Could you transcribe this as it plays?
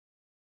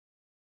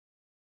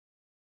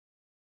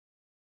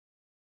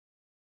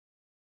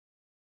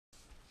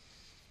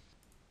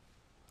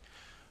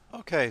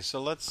Okay,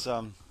 so let's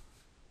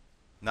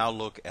now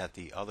look at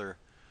the other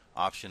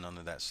option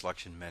under that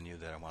selection menu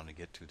that I want to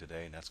get to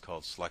today, and that's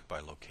called Select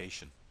by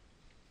Location.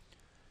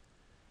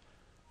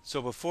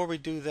 So before we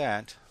do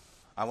that,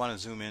 I want to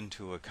zoom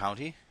into a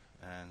county,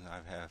 and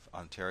I have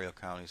Ontario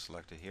County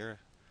selected here.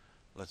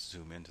 Let's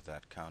zoom into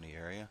that county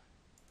area.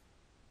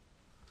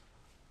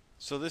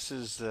 So this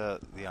is the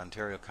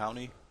Ontario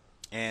County,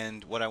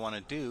 and what I want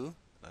to do,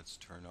 let's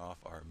turn off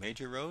our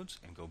major roads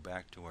and go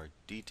back to our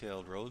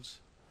detailed roads.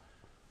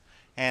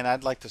 And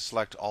I'd like to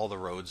select all the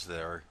roads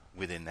that are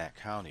within that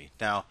county.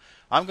 Now,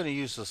 I'm going to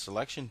use the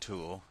selection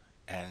tool,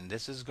 and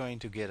this is going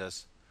to get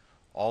us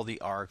all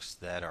the arcs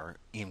that are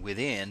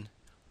within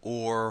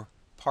or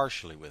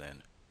partially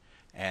within.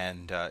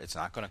 And it's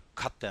not going to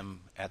cut them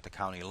at the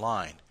county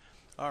line.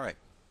 All right,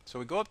 so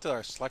we go up to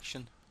our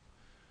selection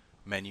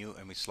menu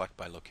and we select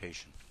by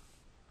location.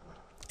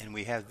 And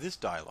we have this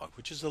dialog,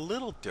 which is a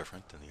little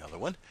different than the other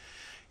one,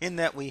 in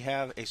that we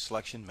have a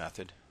selection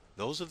method.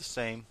 Those are the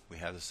same. We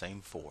have the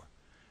same four.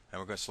 And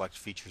we're going to select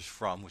features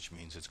from, which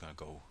means it's going to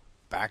go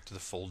back to the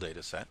full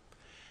data set.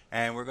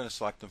 And we're going to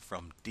select them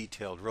from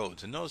detailed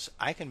roads. And notice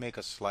I can make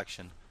a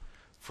selection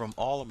from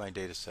all of my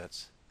data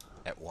sets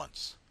at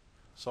once.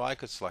 So I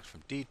could select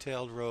from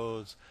detailed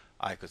roads,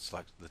 I could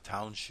select the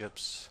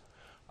townships,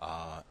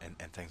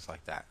 and things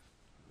like that.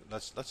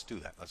 Let's do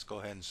that. Let's go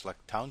ahead and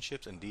select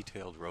townships and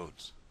detailed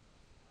roads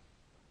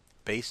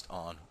based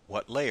on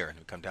what layer. And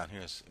we come down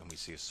here and we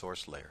see a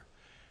source layer.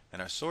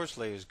 And our source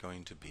layer is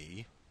going to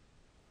be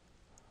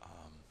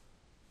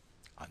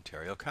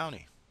Ontario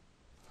County.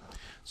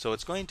 So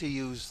it's going to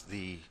use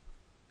the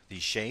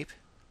shape,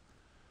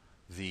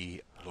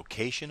 the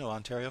location of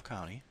Ontario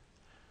County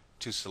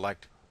to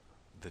select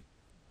the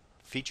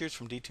features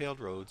from detailed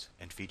roads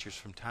and features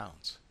from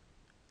towns.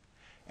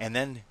 And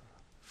then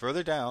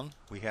further down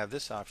we have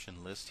this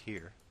option list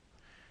here.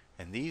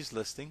 And these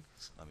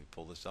listings, let me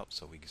pull this up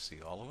so we can see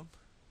all of them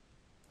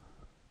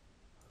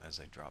as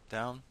I drop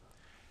down,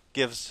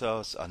 gives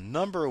us a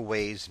number of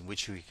ways in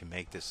which we can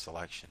make this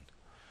selection.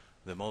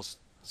 The most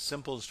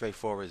simple and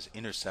straightforward is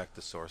intersect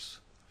the source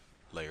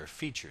layer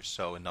features.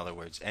 So in other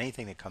words,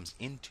 anything that comes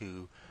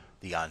into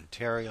the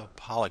Ontario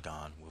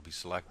polygon will be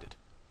selected.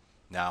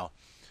 Now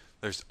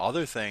there's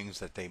other things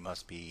that they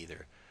must be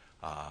either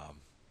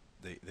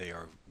they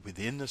are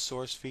within the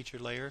source feature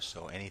layer,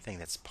 so anything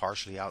that's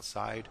partially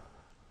outside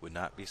would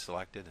not be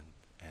selected,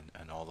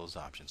 and all those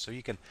options. So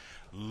you can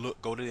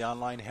go to the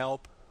online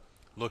help,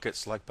 look at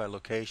select by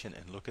location,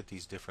 and look at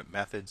these different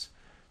methods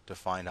to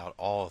find out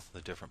all of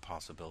the different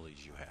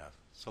possibilities you have.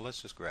 So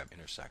let's just grab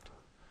intersect.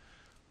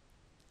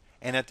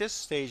 And at this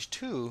stage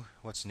too,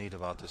 what's neat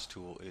about this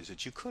tool is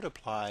that you could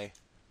apply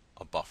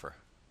a buffer.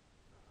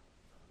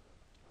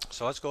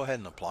 So let's go ahead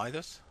and apply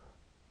this.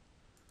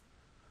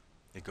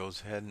 It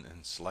goes ahead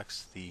and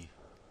selects the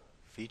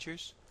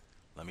features.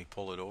 Let me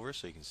pull it over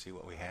so you can see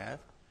what we have.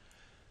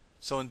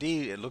 So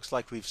indeed, it looks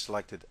like we've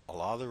selected a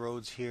lot of the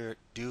roads here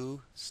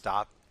do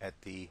stop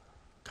at the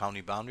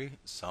county boundary.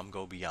 Some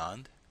go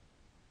beyond.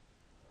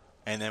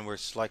 And then we're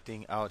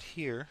selecting out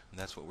here, and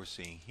that's what we're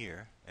seeing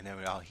here. And then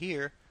out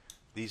here,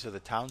 these are the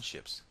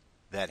townships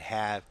that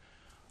have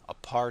a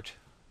part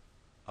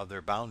of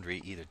their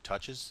boundary either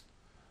touches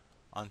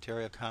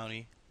Ontario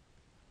County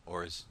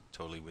or is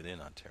totally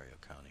within Ontario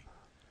County.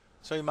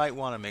 So you might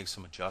want to make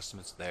some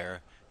adjustments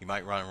there. You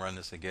might run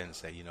this again and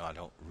say, you know, I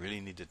don't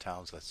really need the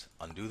towns. Let's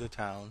undo the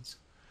towns.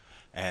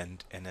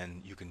 And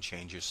then you can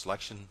change your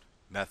selection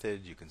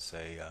method. You can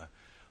say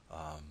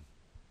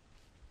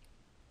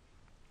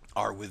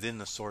are within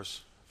the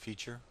source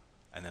feature,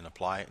 and then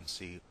apply it and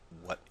see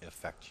what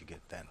effect you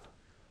get then.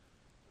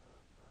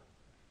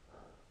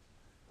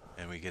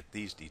 And we get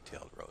these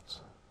detailed roads.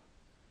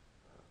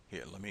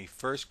 Here, let me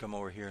first come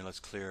over here and let's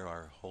clear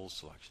our whole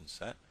selection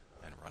set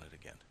and run it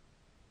again.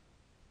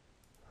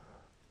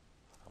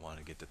 I want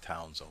to get the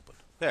towns open.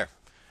 There.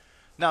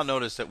 Now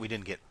notice that we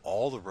didn't get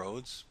all the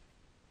roads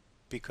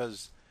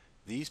because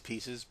these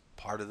pieces,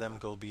 part of them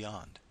go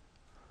beyond.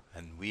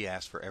 And we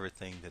ask for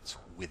everything that's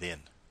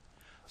within.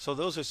 So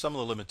those are some of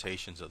the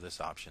limitations of this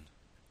option.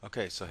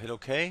 Okay, so hit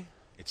OK.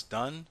 It's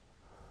done.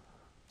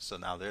 So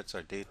now that's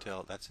our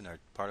detail. That's in our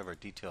part of our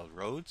detailed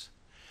roads.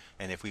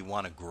 And if we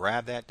want to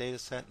grab that data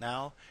set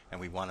now and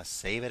we want to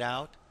save it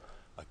out,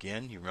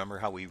 again, you remember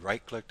how we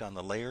right-clicked on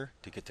the layer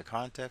to get the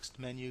context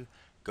menu,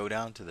 go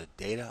down to the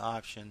data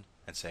option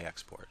and say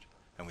export.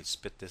 And we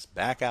spit this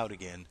back out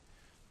again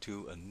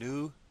to a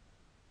new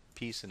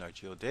piece in our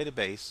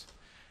geodatabase,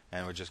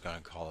 and we're just going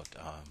to call it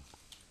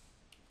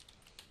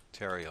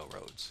Ontario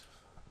roads.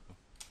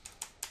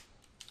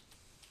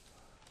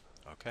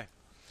 Okay.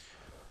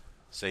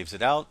 Saves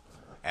it out,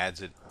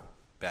 adds it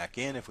back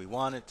in if we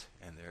want it,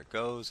 and there it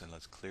goes. And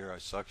let's clear our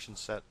selection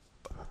set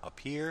up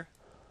here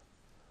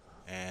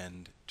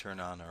and turn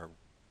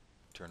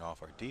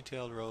off our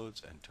detailed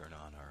roads and turn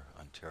on our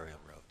Ontario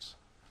roads.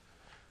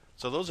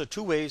 So those are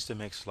two ways to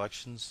make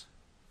selections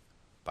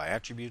by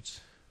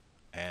attributes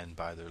and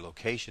by their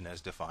location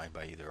as defined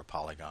by either a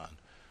polygon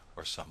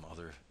or some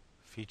other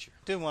feature.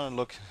 I did want to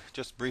look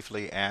just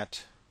briefly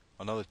at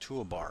another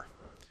toolbar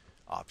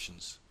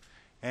options,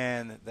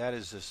 and that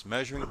is this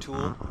measuring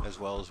tool, as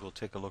well as we'll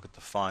take a look at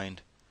the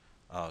find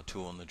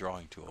tool in the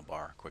drawing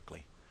toolbar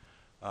quickly.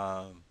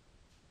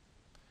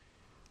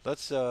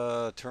 Let's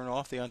turn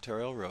off the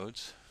Ontario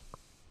roads,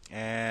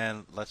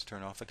 and let's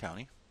turn off the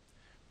county.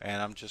 And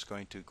I'm just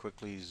going to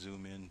quickly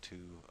zoom into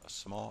a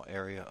small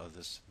area of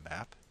this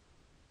map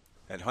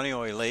at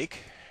Honeoye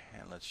Lake,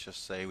 and let's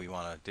just say we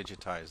want to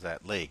digitize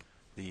that lake.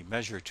 The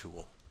measure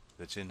tool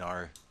that's in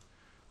our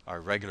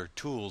regular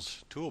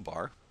tools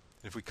toolbar,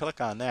 if we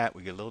click on that,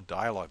 we get a little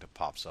dialog that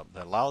pops up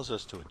that allows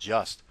us to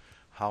adjust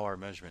how our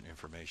measurement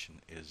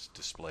information is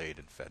displayed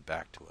and fed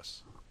back to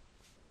us.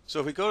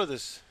 So if we go to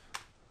this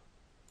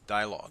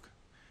dialog,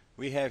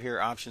 we have here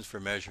options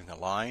for measuring a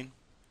line,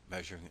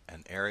 measuring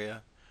an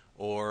area,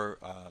 or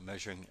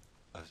measuring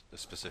a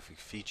specific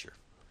feature.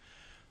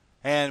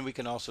 And we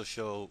can also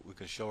show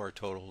our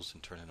totals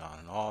and turn it on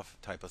and off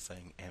type of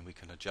thing, and we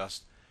can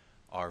adjust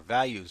our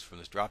values from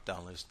this drop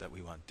down list that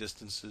we want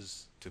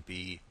distances to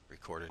be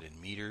recorded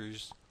in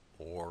meters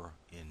or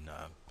in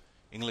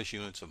English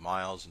units of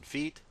miles and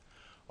feet,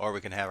 or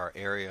we can have our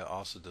area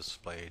also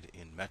displayed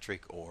in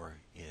metric or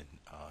in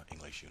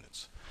English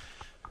units.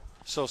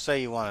 So say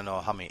you want to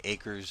know how many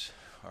acres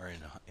are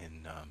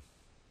in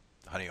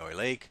Honeoye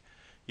Lake,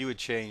 you would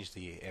change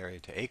the area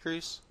to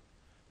acres,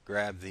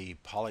 grab the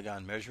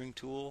polygon measuring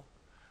tool,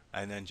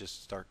 and then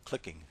just start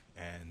clicking.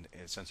 And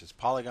since it's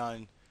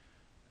polygon,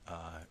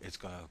 it's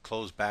going to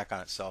close back on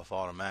itself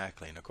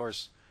automatically. And of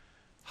course,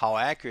 how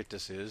accurate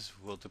this is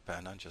will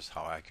depend on just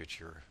how accurate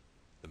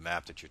the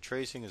map that you're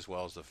tracing, as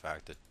well as the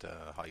fact that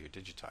how you're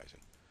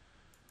digitizing.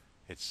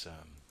 It's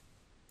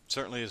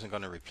certainly isn't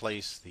going to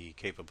replace the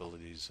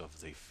capabilities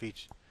of the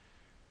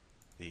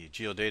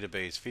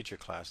geodatabase feature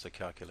class that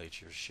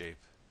calculates your shape,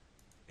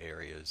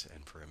 areas,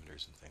 and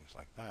perimeters and things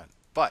like that.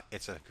 But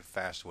it's a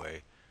fast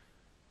way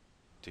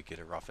to get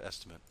a rough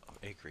estimate of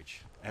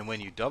acreage. And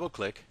when you double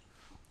click,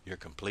 you're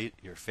complete,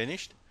 you're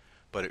finished,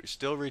 but it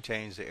still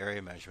retains the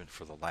area measurement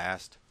for the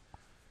last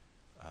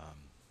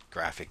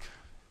graphic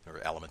or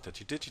element that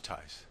you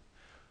digitize.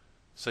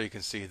 So you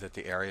can see that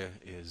the area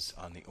is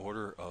on the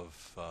order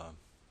of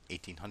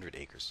 1,800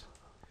 acres.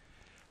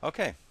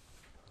 Okay.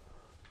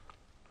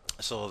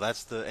 So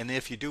that's and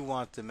if you do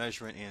want the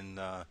measurement in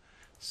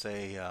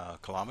say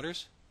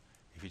kilometers,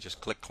 if you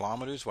just click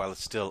kilometers while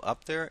it's still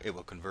up there, it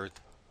will convert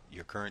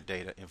your current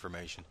data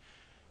information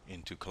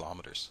into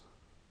kilometers.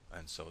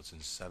 And so it's in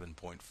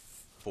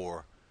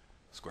 7.4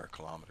 square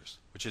kilometers,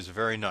 which is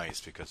very nice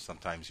because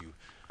sometimes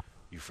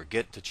you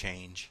forget to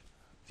change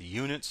the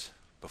units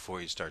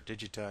before you start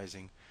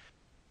digitizing.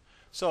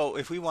 So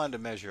if we wanted to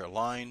measure a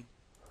line,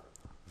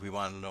 if we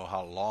wanted to know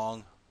how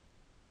long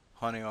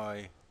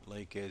Honeoye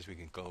Lake is, we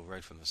can go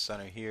right from the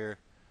center here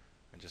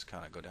and just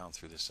kind of go down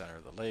through the center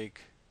of the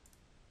lake.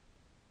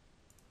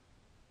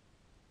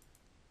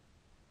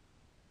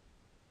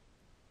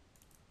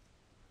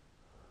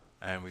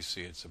 And we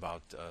see it's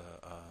about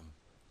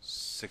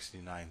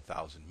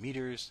 69,000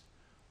 meters.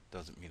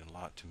 Doesn't mean a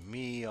lot to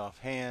me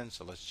offhand,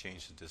 so let's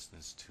change the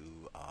distance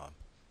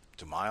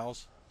to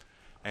miles.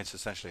 And it's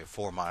essentially a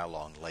 4-mile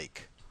long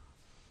lake,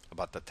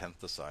 about the 10th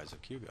the size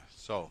of Cuba.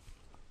 So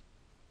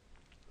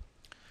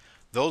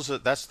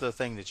that's the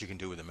thing that you can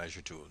do with the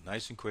measure tool.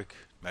 Nice and quick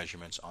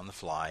measurements on the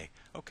fly.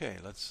 Okay,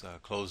 let's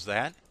close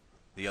that.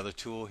 The other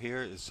tool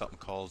here is something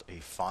called a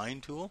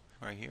find tool.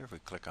 Right here, if we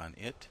click on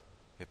it,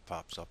 it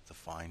pops up the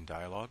find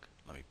dialog.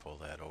 Let me pull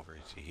that over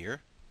to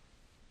here.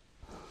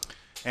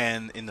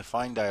 And in the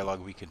find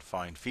dialog, we can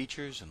find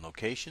features and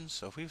locations.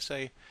 So if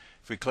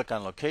we click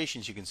on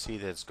locations, you can see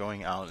that it's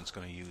going out and it's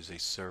going to use a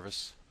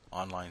service,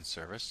 online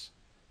service,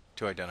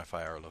 to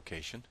identify our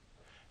location.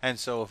 And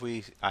so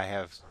if I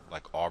have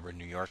like Auburn,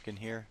 New York in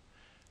here,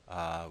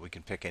 we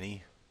can pick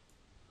any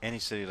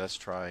city. Let's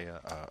try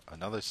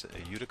another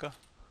Utica,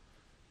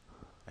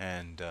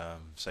 and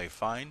say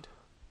find.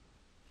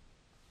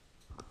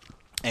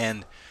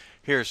 And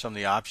here are some of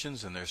the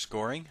options and their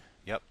scoring.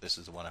 Yep, this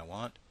is the one I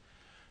want.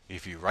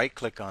 If you right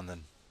click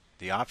on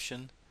the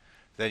option,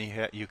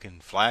 then you can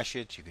flash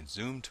it, you can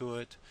zoom to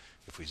it.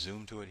 If we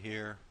zoom to it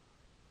here,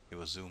 it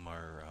will zoom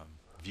our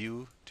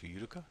view to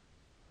Utica.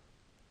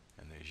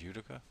 And there's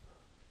Utica.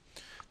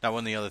 Now,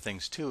 one of the other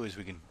things too is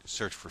we can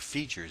search for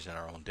features in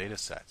our own data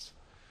sets.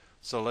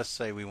 So let's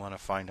say we want to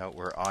find out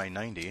where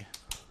I-90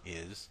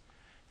 is,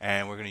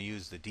 and we're going to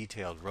use the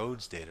detailed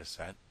roads data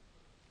set,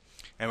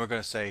 and we're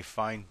going to say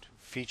find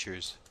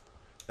features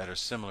that are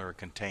similar or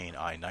contain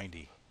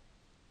I-90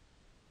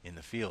 in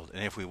the field.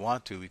 And if we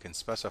want to, we can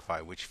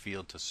specify which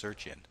field to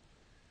search in.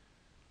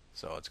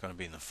 So it's going to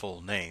be in the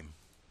full name,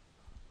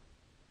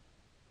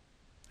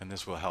 and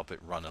this will help it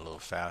run a little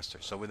faster.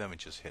 So then we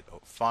just hit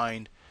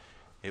find.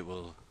 It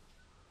will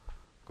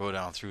go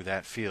down through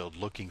that field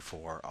looking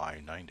for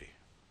I-90.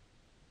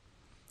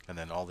 And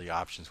then all the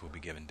options will be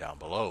given down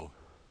below.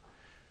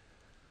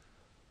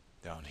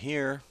 Down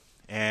here.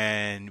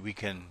 And we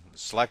can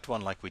select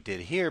one like we did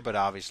here, but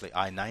obviously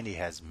I-90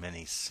 has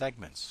many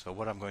segments. So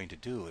what I'm going to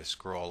do is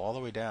scroll all the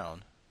way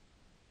down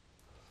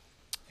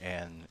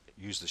and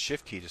use the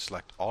shift key to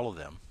select all of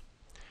them,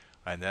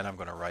 and then I'm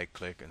going to right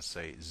click and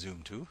say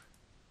zoom to.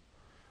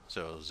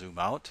 So it'll zoom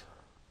out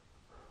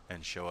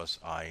and show us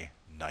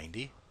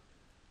I-90.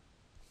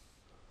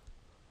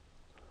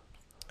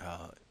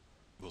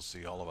 We'll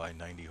see all of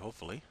I-90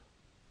 hopefully.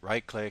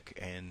 Right click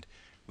and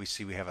we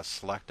see we have a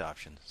select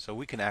option. So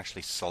we can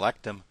actually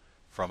select them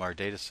from our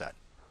data set.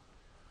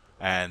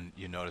 And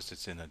you notice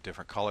it's in a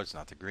different color. It's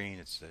not the green.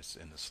 It's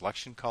in the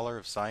selection color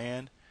of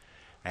cyan.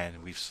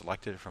 And we've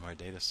selected it from our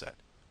data set.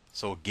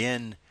 So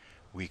again,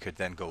 we could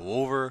then go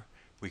over.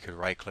 We could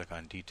right click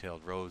on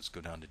detailed roads,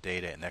 go down to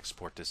data, and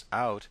export this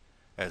out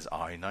as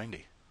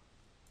I-90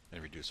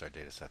 and reduce our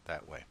data set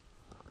that way.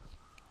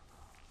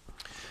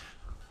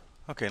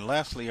 Okay, and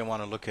lastly, I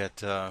want to look at,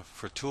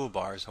 for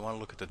toolbars, I want to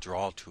look at the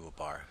draw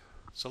toolbar.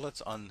 So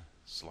let's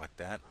unselect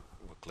that.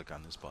 We'll click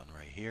on this button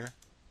right here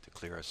to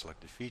clear our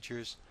selected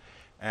features.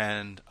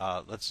 And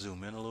let's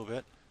zoom in a little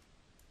bit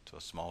to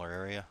a smaller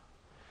area.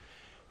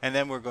 And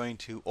then we're going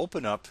to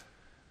open up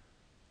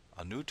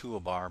a new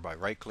toolbar by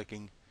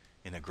right-clicking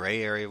in a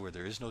gray area where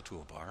there is no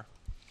toolbar.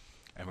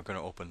 And we're going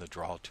to open the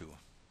Draw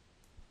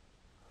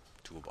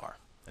toolbar.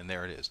 And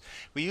there it is.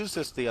 We used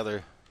this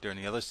during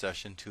the other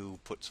session to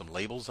put some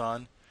labels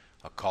on,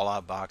 a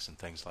call-out box and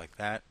things like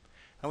that.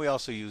 And we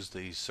also used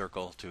the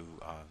circle to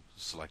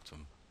select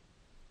some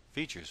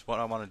features. What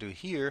I want to do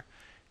here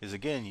is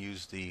again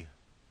use the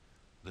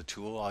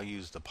tool. I'll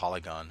use the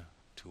polygon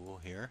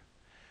tool here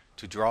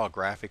to draw a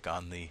graphic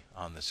on the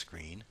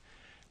screen.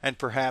 And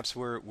perhaps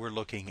we're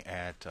looking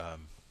at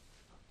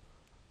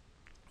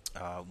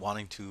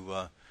wanting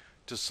to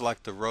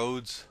select the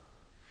roads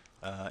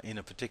in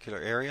a particular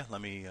area.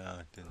 Let me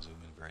then zoom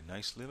in very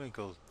nicely. Let me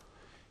go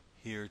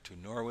here to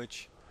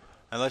Norwich,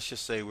 and let's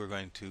just say we're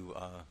going to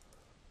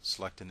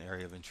select an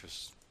area of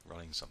interest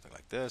running something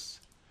like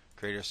this.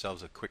 Create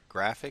ourselves a quick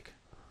graphic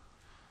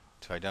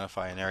to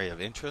identify an area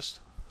of interest,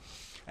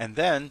 and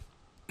then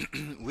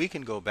we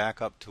can go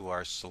back up to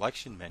our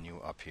selection menu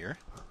up here,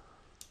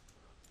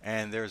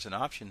 and there's an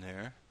option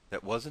there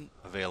that wasn't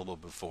available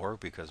before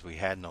because we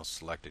had no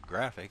selected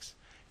graphics.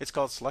 It's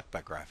called Select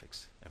by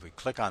Graphics. If we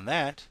click on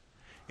that,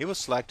 it will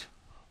select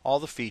all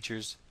the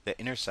features that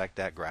intersect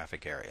that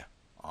graphic area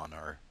in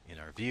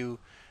our view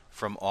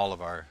from all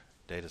of our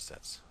data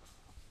sets.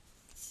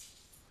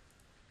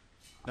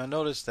 Now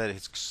notice that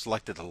it's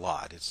selected a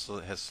lot. It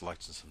has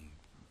selected some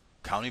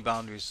county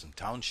boundaries, some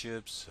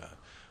townships,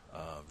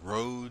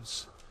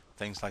 roads,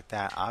 things like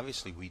that.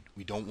 Obviously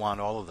we don't want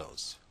all of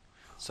those.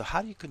 So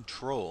how do you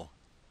control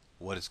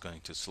what it's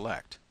going to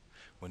select?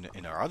 When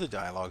in our other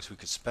dialogues we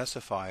could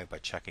specify by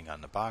checking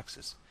on the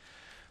boxes.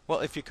 Well,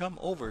 if you come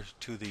over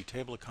to the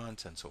table of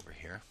contents over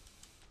here,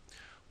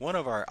 one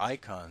of our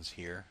icons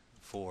here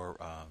for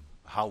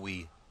how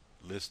we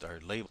list our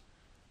label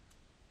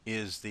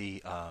is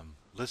the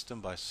list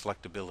them by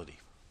selectability.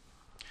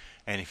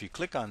 And if you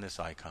click on this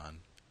icon,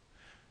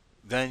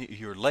 then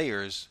your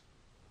layers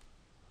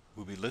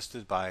will be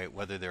listed by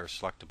whether they're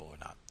selectable or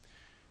not.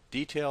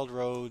 Detailed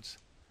roads,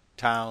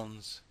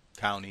 towns,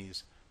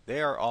 counties,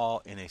 they are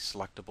all in a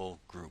selectable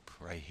group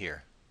right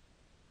here.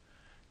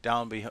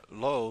 Down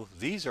below,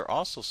 these are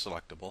also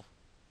selectable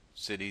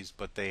cities,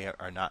 but they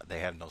are not. They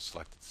have no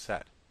selected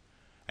set.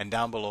 And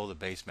down below, the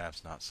base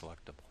map's not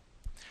selectable.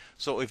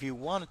 So if you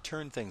want to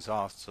turn things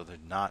off so they're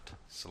not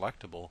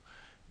selectable,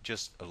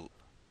 just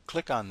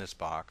click on this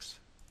box.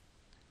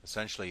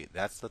 Essentially,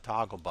 that's the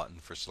toggle button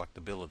for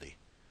selectability.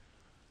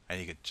 And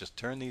you could just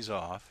turn these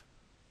off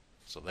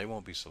so they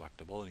won't be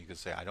selectable. And you can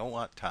say, I don't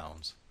want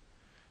towns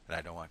and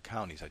I don't want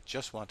counties. I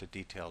just want the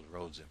detailed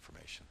roads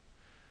information.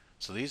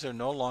 So these are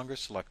no longer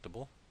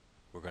selectable.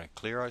 We're going to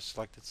clear our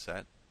selected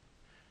set.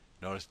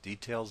 Notice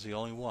detail is the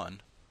only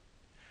one.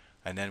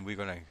 And then we're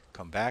going to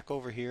come back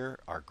over here.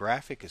 Our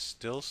graphic is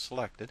still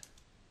selected.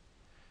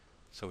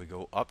 So we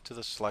go up to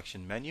the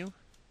selection menu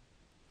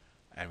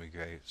and we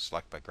go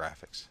select by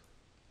graphics.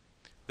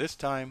 This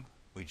time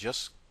we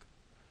just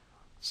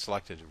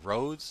selected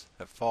roads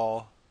that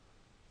fall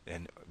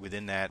and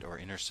within that or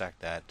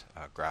intersect that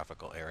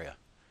graphical area.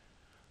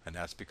 And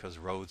that's because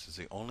roads is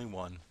the only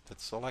one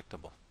that's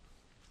selectable.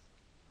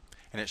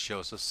 And it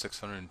shows us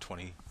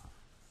 620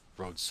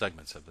 road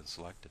segments have been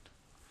selected.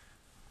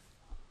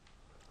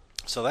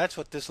 So that's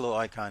what this little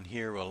icon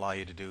here will allow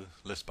you to do,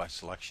 list by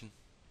selection.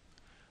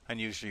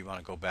 And usually you want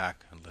to go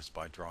back and list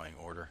by drawing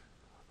order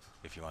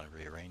if you want to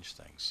rearrange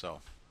things.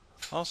 So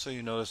also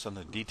you notice on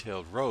the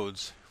detailed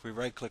roads, if we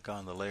right click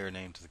on the layer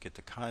name to get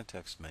the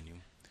context menu,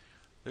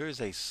 there is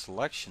a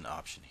selection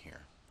option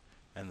here.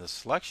 And the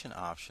selection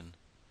option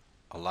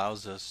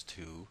allows us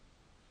to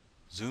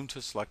zoom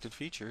to selected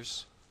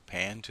features,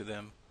 pan to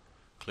them,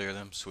 clear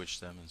them,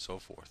 switch them, and so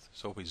forth.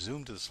 So if we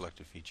zoom to the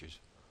selected features,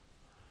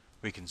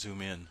 we can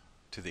zoom in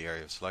to the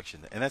area of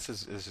selection. And this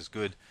is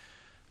good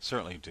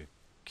certainly to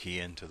key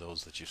into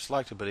those that you've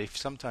selected, but if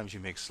sometimes you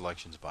make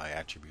selections by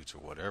attributes or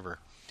whatever,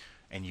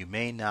 and you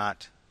may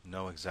not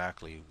know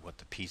exactly what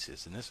the piece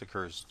is. And this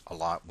occurs a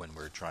lot when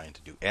we're trying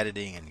to do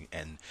editing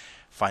and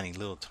finding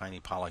little tiny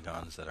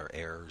polygons that are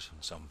errors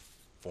in some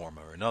form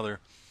or another.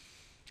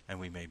 and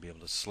we may be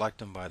able to select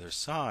them by their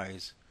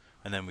size,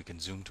 and then we can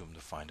zoom to them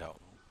to find out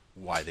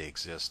why they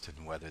exist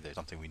and whether there's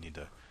something we need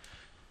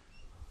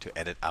to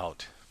edit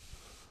out.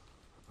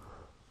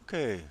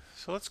 Okay,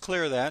 so let's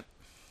clear that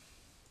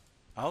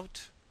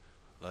out.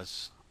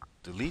 Let's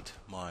delete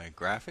my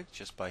graphic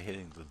just by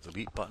hitting the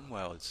delete button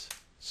while it's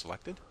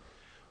selected.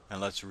 And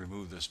let's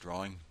remove this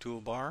drawing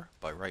toolbar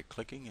by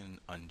right-clicking and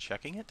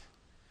unchecking it.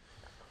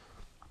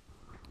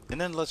 And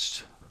then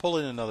let's pull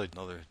in another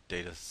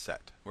data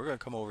set. We're going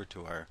to come over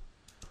to our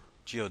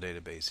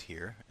geodatabase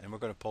here, and we're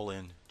going to pull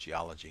in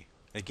geology.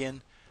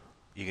 Again,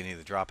 you can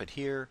either drop it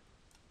here,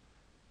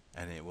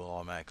 and it will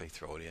automatically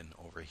throw it in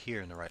over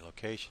here in the right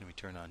location. We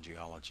turn on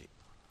geology.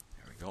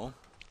 There we go.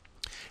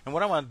 And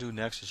what I want to do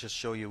next is just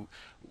show you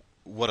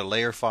what a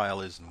layer file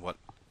is and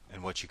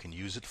what you can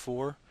use it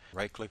for.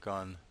 Right click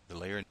on the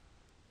layer,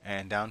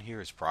 and down here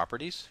is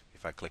properties.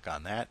 If I click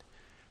on that,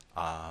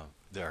 our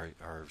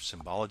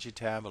symbology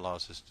tab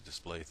allows us to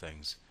display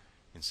things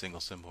in single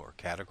symbol or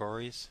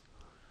categories,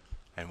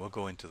 and we'll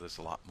go into this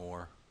a lot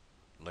more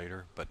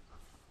later, but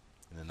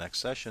in the next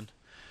session.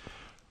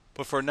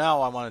 But for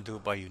now, I want to do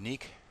it by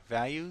unique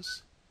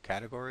values,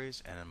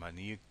 categories, and my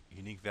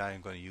unique value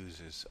I'm going to use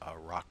is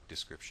rock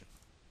description.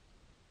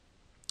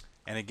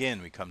 And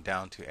again, we come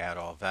down to add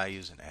all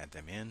values and add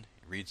them in.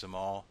 It reads them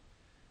all,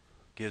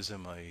 gives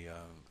them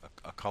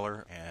a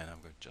color, and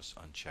I'm going to just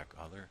uncheck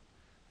other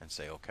and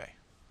say OK.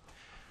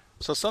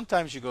 So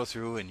sometimes you go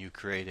through and you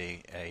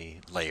create a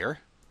layer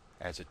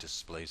as it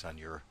displays on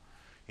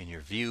in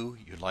your view.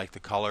 You like the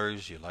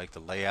colors, you like the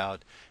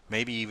layout,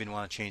 maybe you even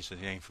want to change the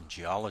name from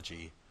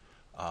geology,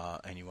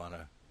 and you want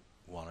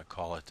to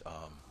call it.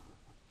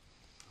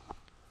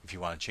 If you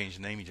want to change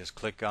the name, you just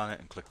click on it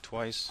and click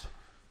twice.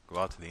 Go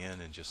out to the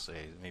end and just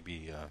say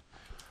maybe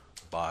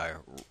by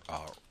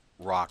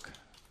rock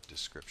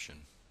description.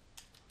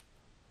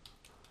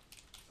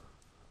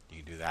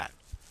 You can do that.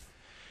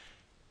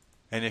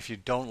 And if you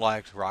don't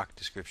like rock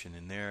description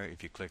in there,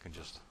 if you click and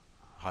just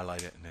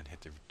highlight it and then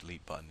hit the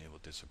delete button, it will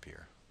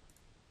disappear.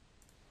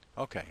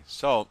 Okay,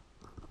 so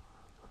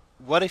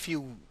what if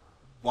you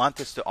want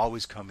this to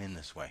always come in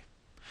this way?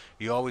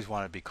 You always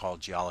want it to be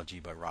called geology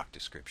by rock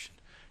description.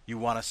 You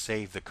want to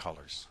save the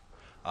colors.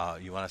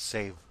 You want to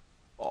save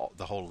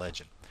the whole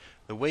legend.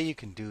 The way you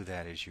can do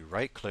that is you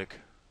right click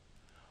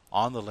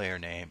on the layer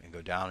name and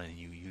go down and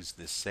you use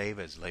this save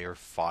as layer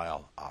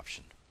file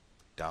option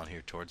down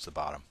here towards the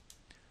bottom.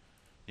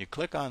 You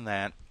click on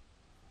that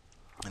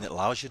and it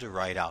allows you to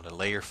write out a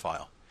layer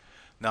file.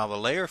 Now the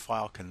layer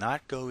file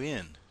cannot go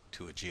in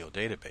to a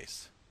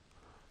geodatabase,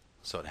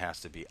 so it has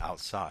to be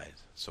outside.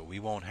 So we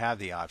won't have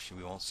the option,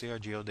 we won't see our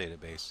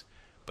geodatabase,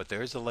 but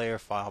there is a layer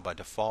file. By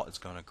default it's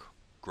going to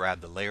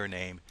grab the layer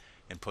name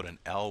and put an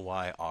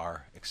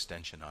LYR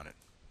extension on it.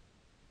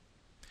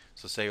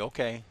 So say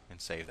OK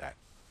and save that.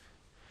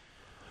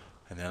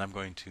 And then I'm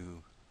going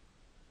to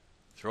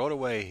throw it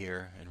away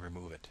here and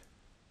remove it.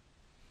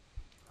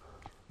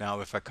 Now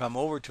if I come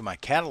over to my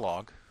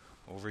catalog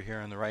over here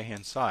on the right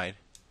hand side,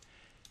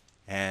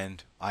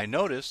 and I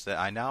notice that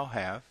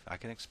I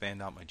can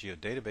expand out my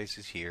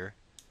geodatabases here.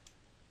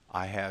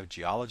 I have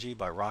geology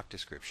by rock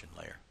description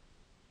layer.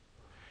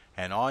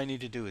 And all I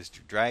need to do is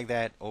to drag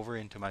that over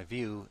into my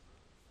view,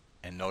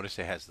 and notice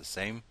it has the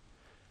same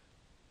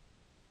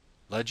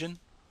legend,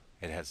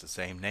 it has the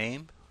same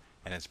name,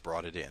 and it's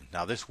brought it in.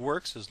 Now this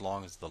works as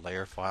long as the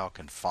layer file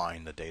can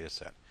find the data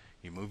set.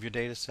 You move your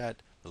data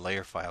set, the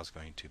layer file is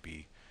going to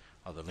be,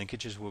 the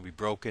linkages will be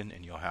broken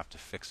and you'll have to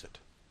fix it.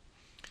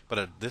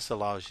 But this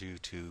allows you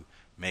to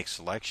make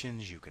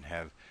selections. You can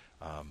have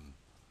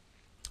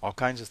all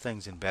kinds of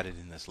things embedded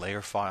in this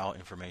layer file.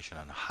 Information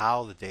on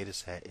how the data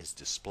set is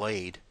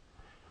displayed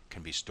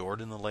can be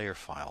stored in the layer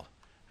file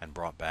and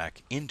brought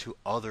back into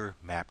other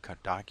map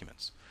cut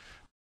documents.